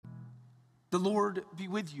The Lord be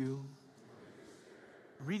with you.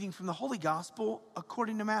 Reading from the Holy Gospel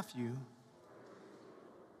according to Matthew.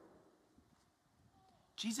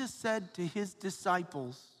 Jesus said to his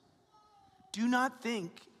disciples, "Do not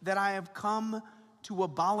think that I have come to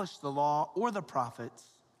abolish the law or the prophets.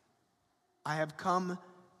 I have come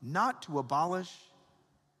not to abolish,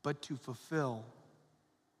 but to fulfill.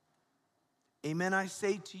 Amen, I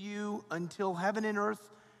say to you, until heaven and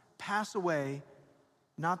earth pass away,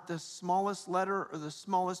 not the smallest letter or the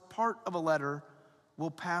smallest part of a letter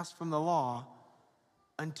will pass from the law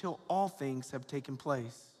until all things have taken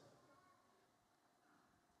place.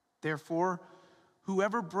 Therefore,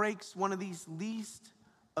 whoever breaks one of these least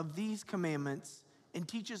of these commandments and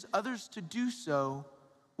teaches others to do so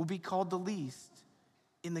will be called the least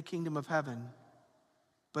in the kingdom of heaven.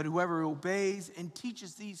 But whoever obeys and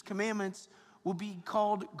teaches these commandments will be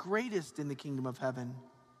called greatest in the kingdom of heaven.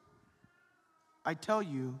 I tell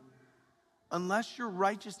you, unless your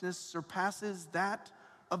righteousness surpasses that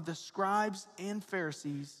of the scribes and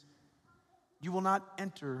Pharisees, you will not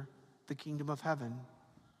enter the kingdom of heaven.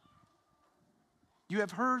 You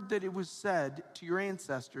have heard that it was said to your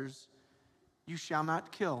ancestors, 'You shall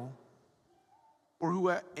not kill,'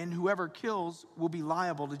 and whoever kills will be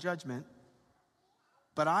liable to judgment.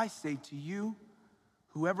 But I say to you,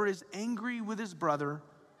 whoever is angry with his brother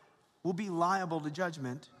will be liable to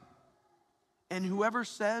judgment. And whoever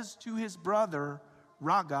says to his brother,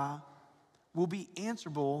 'Raga,' will be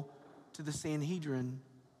answerable to the Sanhedrin.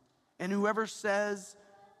 And whoever says,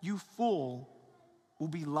 'You fool,' will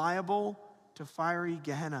be liable to fiery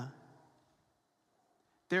Gehenna.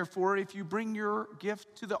 Therefore, if you bring your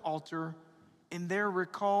gift to the altar and there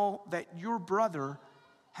recall that your brother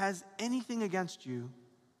has anything against you,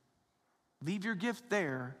 leave your gift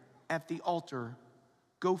there at the altar.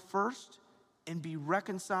 Go first and be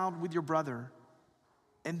reconciled with your brother,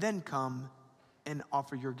 and then come and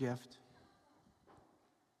offer your gift.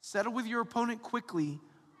 Settle with your opponent quickly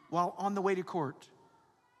while on the way to court.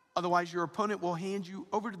 Otherwise, your opponent will hand you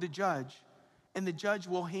over to the judge, and the judge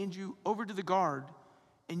will hand you over to the guard,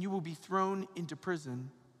 and you will be thrown into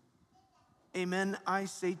prison. Amen, I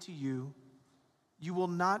say to you, you will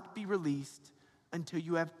not be released until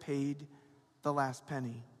you have paid the last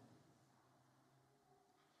penny.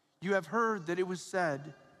 You have heard that it was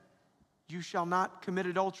said, 'You shall not commit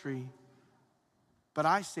adultery.' But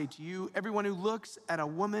I say to you, everyone who looks at a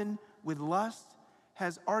woman with lust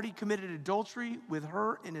has already committed adultery with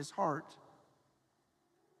her in his heart.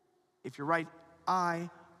 If your right eye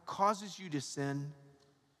causes you to sin,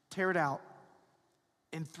 tear it out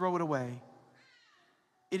and throw it away.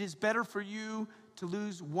 It is better for you to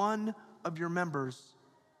lose one of your members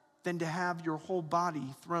than to have your whole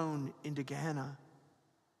body thrown into Gehenna.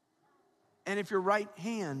 And if your right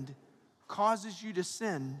hand causes you to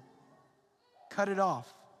sin, cut it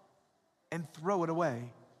off and throw it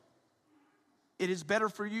away. It is better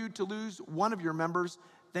for you to lose one of your members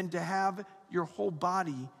than to have your whole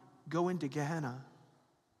body go into Gehenna.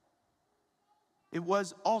 It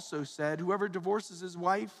was also said, whoever divorces his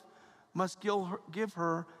wife must give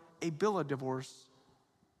her a bill of divorce.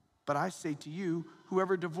 But I say to you,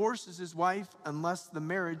 whoever divorces his wife, unless the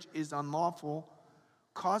marriage is unlawful,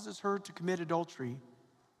 causes her to commit adultery.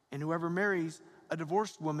 And whoever marries a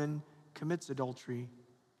divorced woman commits adultery.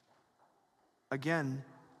 Again,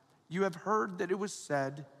 you have heard that it was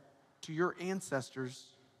said to your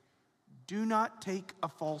ancestors, 'Do not take a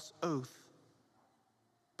false oath,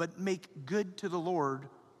 but make good to the Lord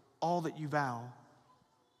all that you vow.'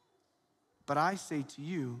 But I say to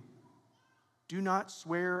you, do not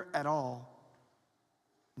swear at all,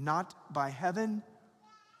 not by heaven,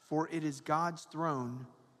 for it is God's throne,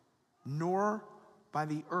 nor by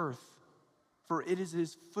the earth, for it is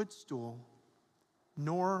his footstool,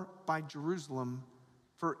 nor by Jerusalem,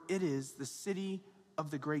 for it is the city of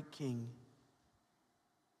the great King.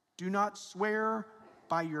 Do not swear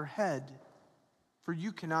by your head, for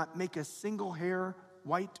you cannot make a single hair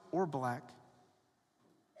white or black.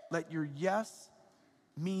 Let your yes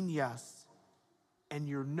mean yes, and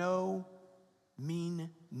your no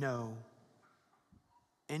mean no.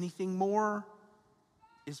 Anything more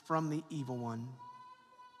is from the evil one."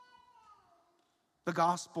 The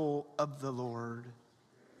gospel of the Lord.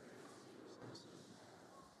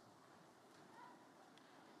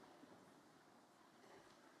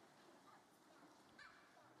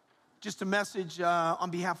 Just a message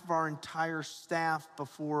on behalf of our entire staff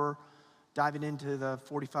before diving into the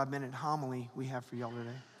 45-minute homily we have for y'all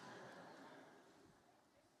today.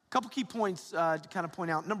 A couple key points to kind of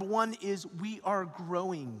point out. Number one is we are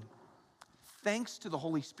growing. Thanks to the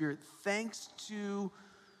Holy Spirit, thanks to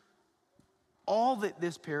all that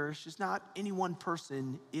this parish is not any one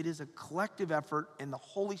person. It is a collective effort, and the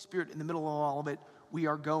Holy Spirit in the middle of all of it, we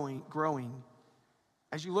are growing.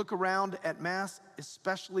 As you look around at Mass,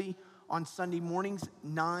 especially on Sunday mornings,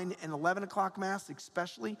 9 and 11 o'clock Mass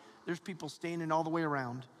especially, there's people standing all the way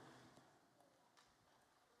around.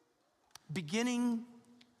 Beginning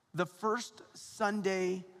the first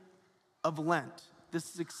Sunday of Lent,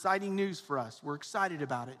 this is exciting news for us. We're excited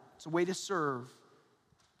about it. It's a way to serve.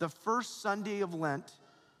 The first Sunday of Lent,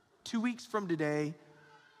 2 weeks from today,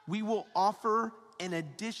 we will offer an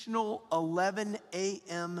additional 11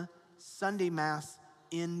 a.m. Sunday Mass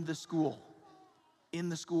in the school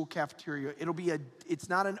cafeteria. It's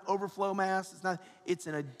not an overflow Mass, it's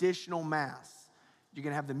an additional Mass. You're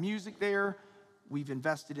gonna have the music there. We've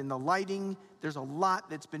invested in the lighting. There's a lot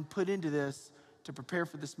that's been put into this to prepare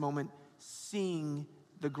for this moment, seeing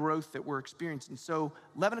the growth that we're experiencing. So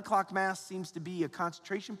 11 o'clock Mass seems to be a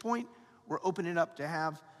concentration point. We're opening it up to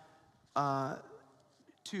have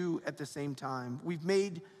two at the same time. We've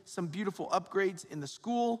made some beautiful upgrades in the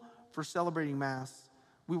school for celebrating Mass.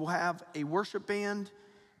 We will have a worship band.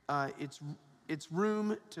 It's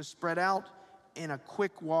room to spread out and a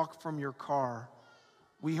quick walk from your car.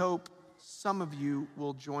 We hope some of you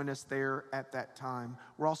will join us there at that time.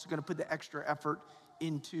 We're also going to put the extra effort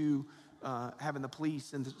into having the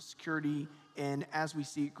police and the security, and as we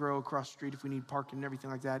see it grow across the street, if we need parking and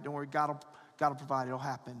everything like that, don't worry, God will provide. It'll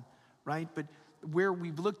happen, right? But where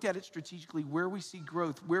we've looked at it strategically, where we see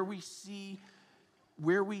growth, where we see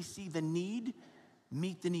the need,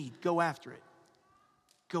 meet the need. Go after it.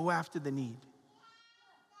 Go after the need.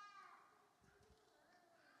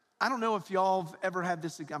 I don't know if y'all have ever had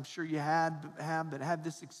this, I'm sure you have, but had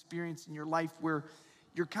this experience in your life where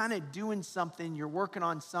you're kind of doing something, you're working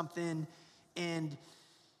on something, and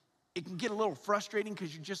it can get a little frustrating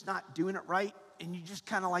because you're just not doing it right, and you just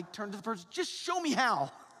kind of like turn to the person, just show me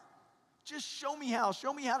how. Just show me how.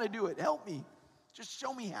 Show me how to do it. Help me. Just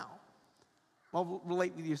show me how. Well, I'll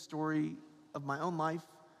relate with you a story of my own life.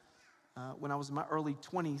 When I was in my early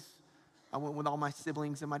 20s, I went with all my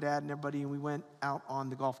siblings and my dad and everybody, and we went out on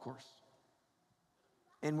the golf course.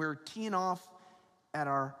 And we were teeing off at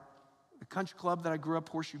the country club that I grew up,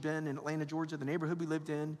 Horseshoe Bend in Atlanta, Georgia, the neighborhood we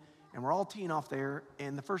lived in, and we're all teeing off there.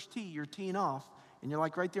 And the first tee, you're teeing off, and you're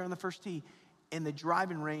like right there on the first tee, and the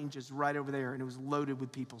driving range is right over there, and it was loaded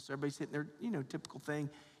with people. So everybody's hitting their, typical thing,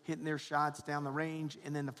 hitting their shots down the range,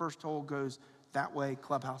 and then the first hole goes that way,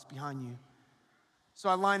 clubhouse behind you. So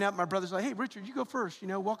I line up, my brother's like, hey, Richard, you go first.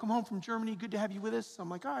 Welcome home from Germany. Good to have you with us. So I'm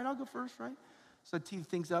like, all right, I'll go first, right? So I tee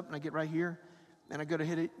things up, and I get right here, and I go to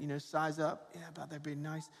hit it, size up. Yeah, about that being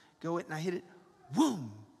nice. Go it, and I hit it,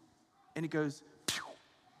 boom. And it goes, pew,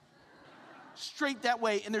 straight that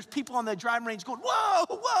way. And there's people on the driving range going, whoa,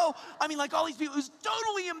 whoa. I mean, like all these people. It was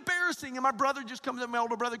totally embarrassing. And my brother just comes up, my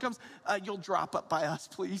older brother comes, you'll drop up by us,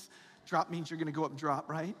 please. Drop means you're going to go up and drop,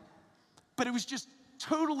 right? But it was just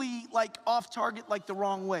totally like off target, like the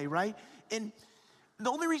wrong way, right? And the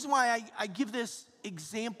only reason why I give this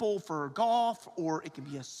example for golf, or it can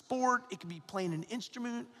be a sport, it can be playing an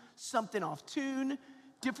instrument, something off tune,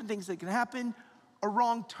 different things that can happen, a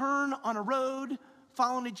wrong turn on a road,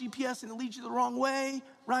 following a GPS and it leads you the wrong way,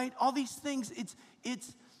 right? All these things,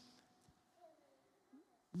 it's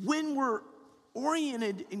when we're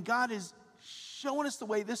oriented and God is showing us the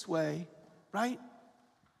way this way, right?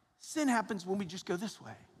 Sin happens when we just go this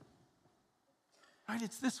way, right?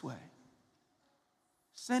 It's this way.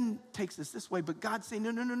 Sin takes us this way, but God's saying,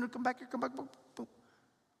 no, come back here, come back. Boom, boom.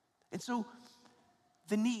 And so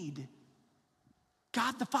the need,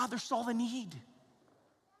 God the Father saw the need.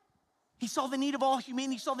 He saw the need of all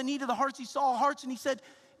humanity. He saw the need of the hearts. He saw hearts, and he said,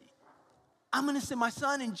 I'm going to send my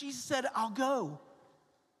son. And Jesus said, I'll go.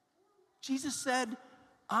 Jesus said,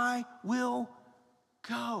 I will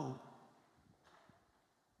go.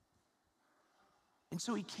 And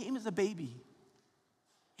so he came as a baby,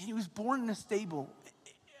 and he was born in a stable.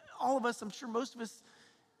 All of us, I'm sure most of us,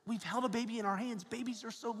 we've held a baby in our hands. Babies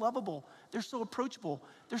are so lovable. They're so approachable.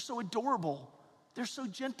 They're so adorable. They're so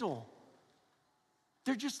gentle.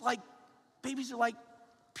 They're just like, babies are like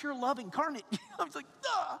pure love incarnate. I was like,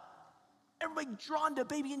 duh. Everybody drawn to a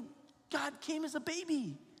baby, and God came as a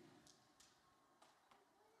baby.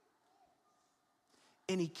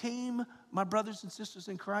 And he came, my brothers and sisters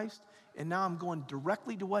in Christ, and now I'm going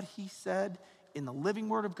directly to what he said in the living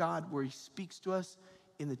word of God, where he speaks to us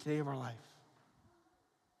in the day of our life.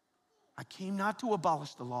 I came not to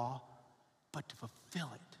abolish the law, but to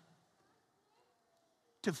fulfill it.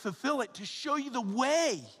 To fulfill it, to show you the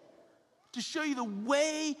way,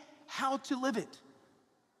 how to live it.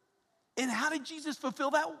 And how did Jesus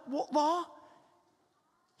fulfill that law?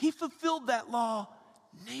 He fulfilled that law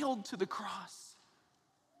nailed to the cross.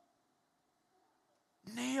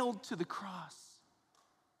 Nailed to the cross.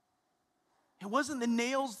 It wasn't the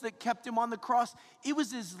nails that kept him on the cross. It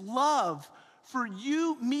was his love for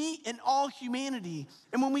you, me, and all humanity.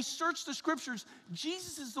 And when we search the scriptures,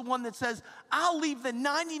 Jesus is the one that says, I'll leave the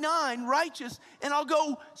 99 righteous and I'll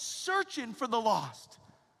go searching for the lost.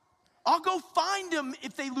 I'll go find them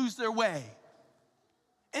if they lose their way.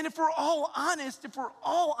 And if we're all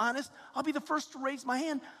honest, I'll be the first to raise my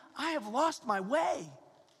hand. I have lost my way.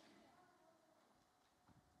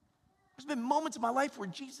 There's been moments in my life where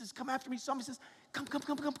Jesus come after me. Somebody says, come.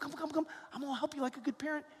 I'm going to help you like a good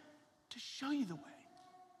parent to show you the way.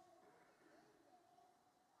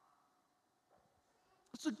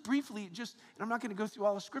 Let's look briefly at and I'm not going to go through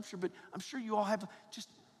all the scripture, but I'm sure you all have just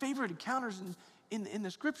favorite encounters in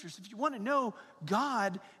the scriptures. If you want to know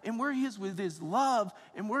God and where he is with his love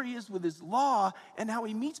and where he is with his law and how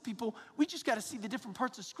he meets people, we just got to see the different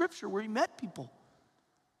parts of scripture where he met people.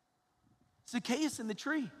 Zacchaeus in the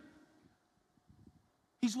tree.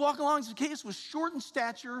 He's walking along. Zacchaeus was short in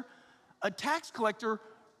stature, a tax collector,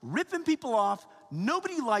 ripping people off.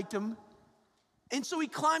 Nobody liked him. And so he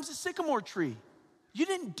climbs a sycamore tree. You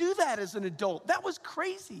didn't do that as an adult. That was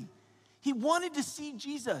crazy. He wanted to see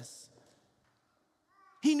Jesus.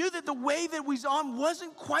 He knew that the way that he's on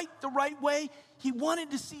wasn't quite the right way. He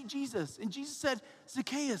wanted to see Jesus. And Jesus said,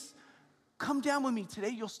 Zacchaeus, come down with me. Today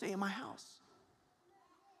you'll stay in my house.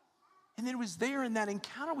 And then it was there in that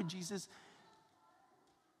encounter with Jesus,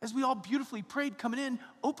 as we all beautifully prayed coming in,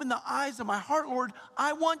 open the eyes of my heart, Lord.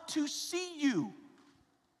 I want to see you.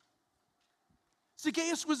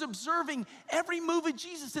 Zacchaeus was observing every move of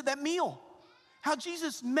Jesus at that meal. How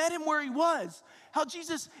Jesus met him where he was. How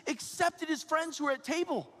Jesus accepted his friends who were at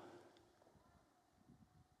table.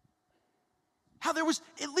 How there was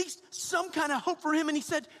at least some kind of hope for him. And he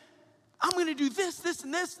said, I'm going to do this,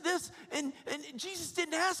 and this. And Jesus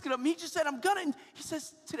didn't ask it of him. He just said, I'm going to. And he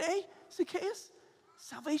says, today, Zacchaeus,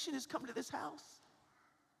 salvation has come to this house.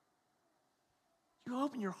 You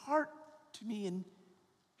open your heart to me and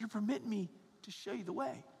you're permitting me to show you the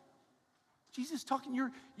way. Jesus talking,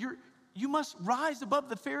 you must rise above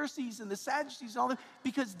the Pharisees and the Sadducees and all that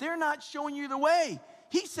because they're not showing you the way.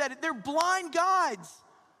 He said it, they're blind guides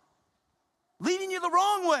leading you the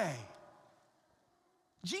wrong way.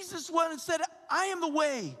 Jesus went and said, I am the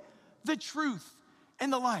way, the truth,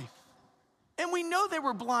 and the life. And we know they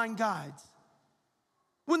were blind guides.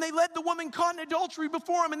 When they led the woman caught in adultery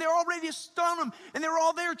before him and they're all ready to stone him and they're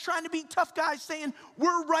all there trying to be tough guys saying,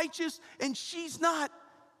 we're righteous and she's not.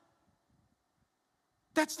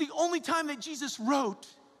 That's the only time that Jesus wrote.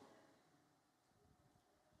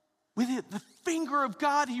 With it, the finger of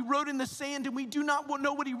God, he wrote in the sand and we do not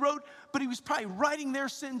know what he wrote, but he was probably writing their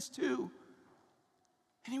sins too.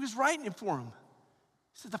 And he was writing it for them.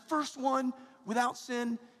 He said, the first one without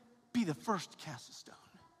sin, be the first to cast a stone.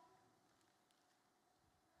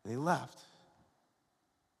 They left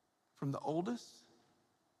from the oldest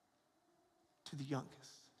to the youngest.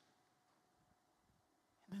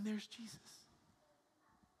 And then there's Jesus.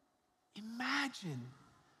 Imagine,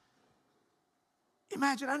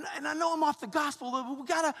 and I know I'm off the gospel,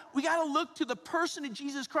 but we gotta look to the person of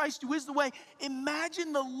Jesus Christ who is the way.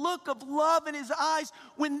 Imagine the look of love in his eyes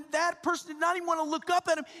when that person did not even want to look up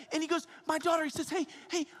at him. And he goes, my daughter, he says, hey,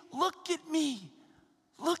 look at me.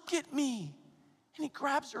 And he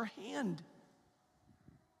grabs her hand.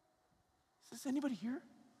 He says, anybody here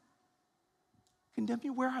condemn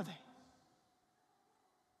you? Where are they?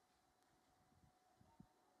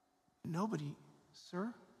 Nobody,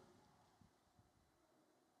 sir.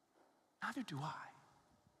 Neither do I.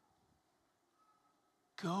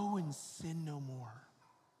 Go and sin no more.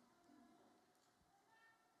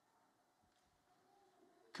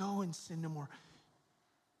 Go and sin no more.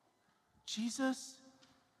 Jesus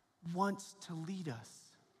wants to lead us.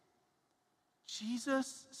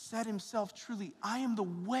 Jesus said himself truly, I am the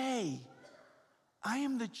way, I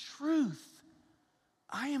am the truth,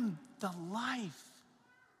 I am the life.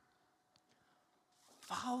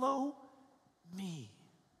 Follow me.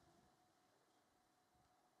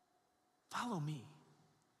 Follow me.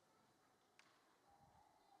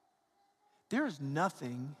 There is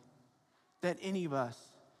nothing that any of us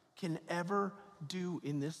can ever do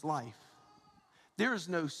in this life. There is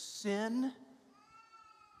no sin.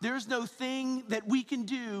 There's no thing that we can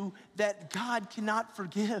do that God cannot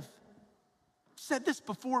forgive. I've said this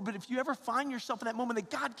before, but if you ever find yourself in that moment that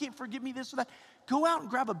God can't forgive me this or that, go out and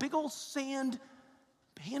grab a big old hand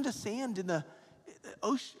of sand in the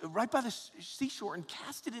ocean, right by the seashore, and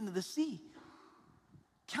cast it into the sea.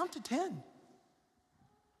 Count to 10.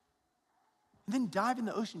 And and then dive in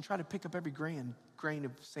the ocean and try to pick up every grain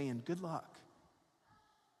of sand. Good luck.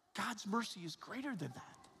 God's mercy is greater than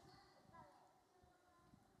that.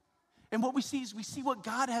 And what we see is we see what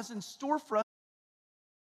God has in store for us.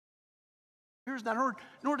 Ears not heard,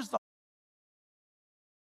 nor does the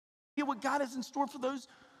hear what God has in store for those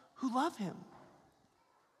who love him.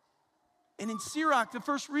 And in Sirach, the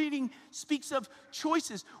first reading speaks of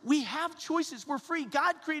choices. We have choices. We're free.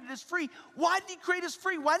 God created us free. Why did he create us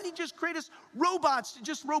free? Why didn't he just create us robots to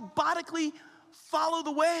just robotically follow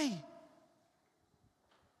the way?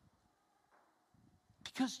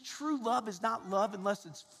 Because true love is not love unless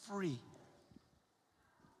it's free.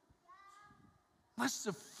 Unless it's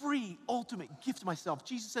a free, ultimate gift to myself.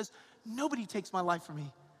 Jesus says, nobody takes my life from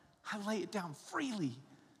me. I lay it down freely.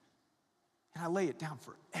 And I lay it down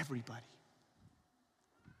for everybody.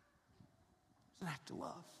 It's an act of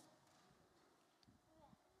love.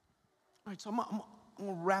 All right, so I'm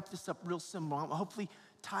going to wrap this up real simple. I'm hopefully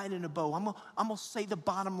tie it in a bow. I'm going to say the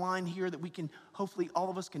bottom line here that we can, hopefully all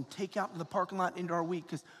of us can take out to the parking lot into our week.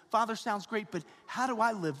 Because Father sounds great, but how do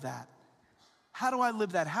I live that? How do I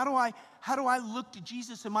live that? How do I look to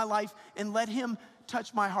Jesus in my life and let him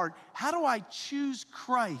touch my heart? How do I choose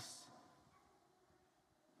Christ?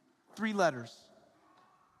 3 letters.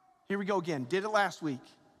 Here we go again. Did it last week,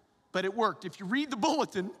 but it worked. If you read the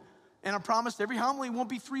bulletin, and I promised every homily won't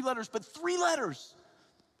be 3 letters, but 3 letters.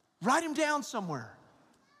 Write them down somewhere.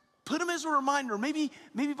 Put them as a reminder, maybe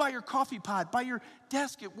by your coffee pot, by your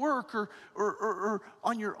desk at work, or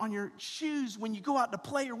on your shoes when you go out to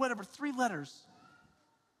play or whatever. 3 letters.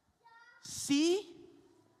 C-T-W.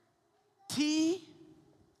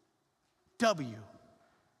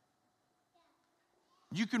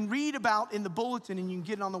 You can read about in the bulletin and you can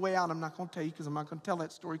get it on the way out. I'm not going to tell you because I'm not going to tell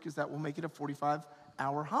that story because that will make it a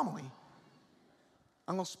 45-hour homily.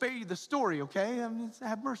 I'm going to spare you the story, okay? I'm going to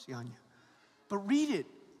have mercy on you. But read it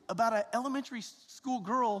about an elementary school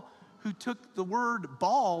girl who took the word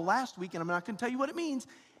ball last week, and I'm not going to tell you what it means,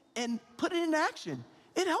 and put it in action.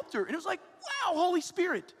 It helped her. And it was like, wow, Holy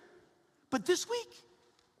Spirit. But this week,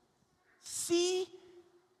 C-T-W.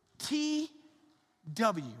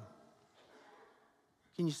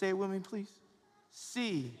 Can you say it with me, please?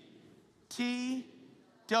 C-T-W.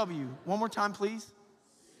 One more time, please.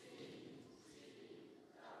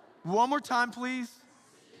 One more time, please.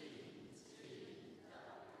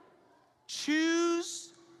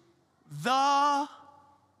 Choose the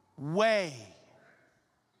way.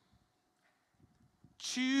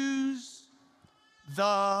 Choose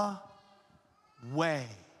the way.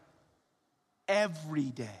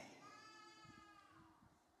 Every day.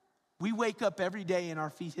 We wake up every day and our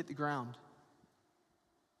feet hit the ground.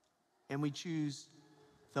 And we choose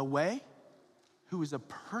the way, who is a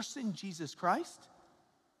person, Jesus Christ,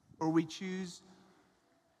 or we choose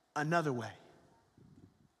another way.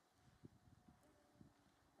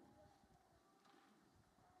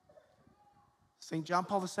 St. John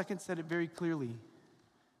Paul II said it very clearly.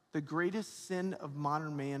 The greatest sin of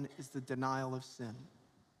modern man is the denial of sin.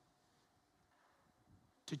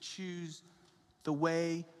 To choose the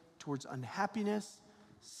way towards unhappiness,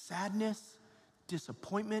 sadness,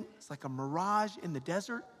 disappointment. It's like a mirage in the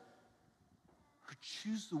desert. Or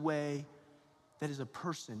choose the way that is a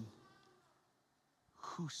person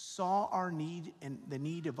who saw our need and the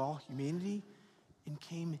need of all humanity and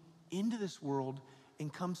came into this world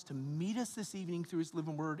and comes to meet us this evening through his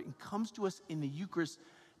living word and comes to us in the Eucharist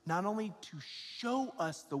not only to show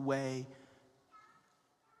us the way,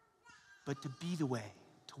 but to be the way,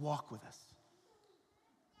 to walk with us.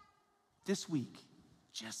 This week,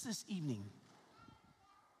 just this evening,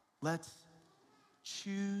 let's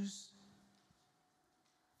choose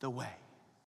the way.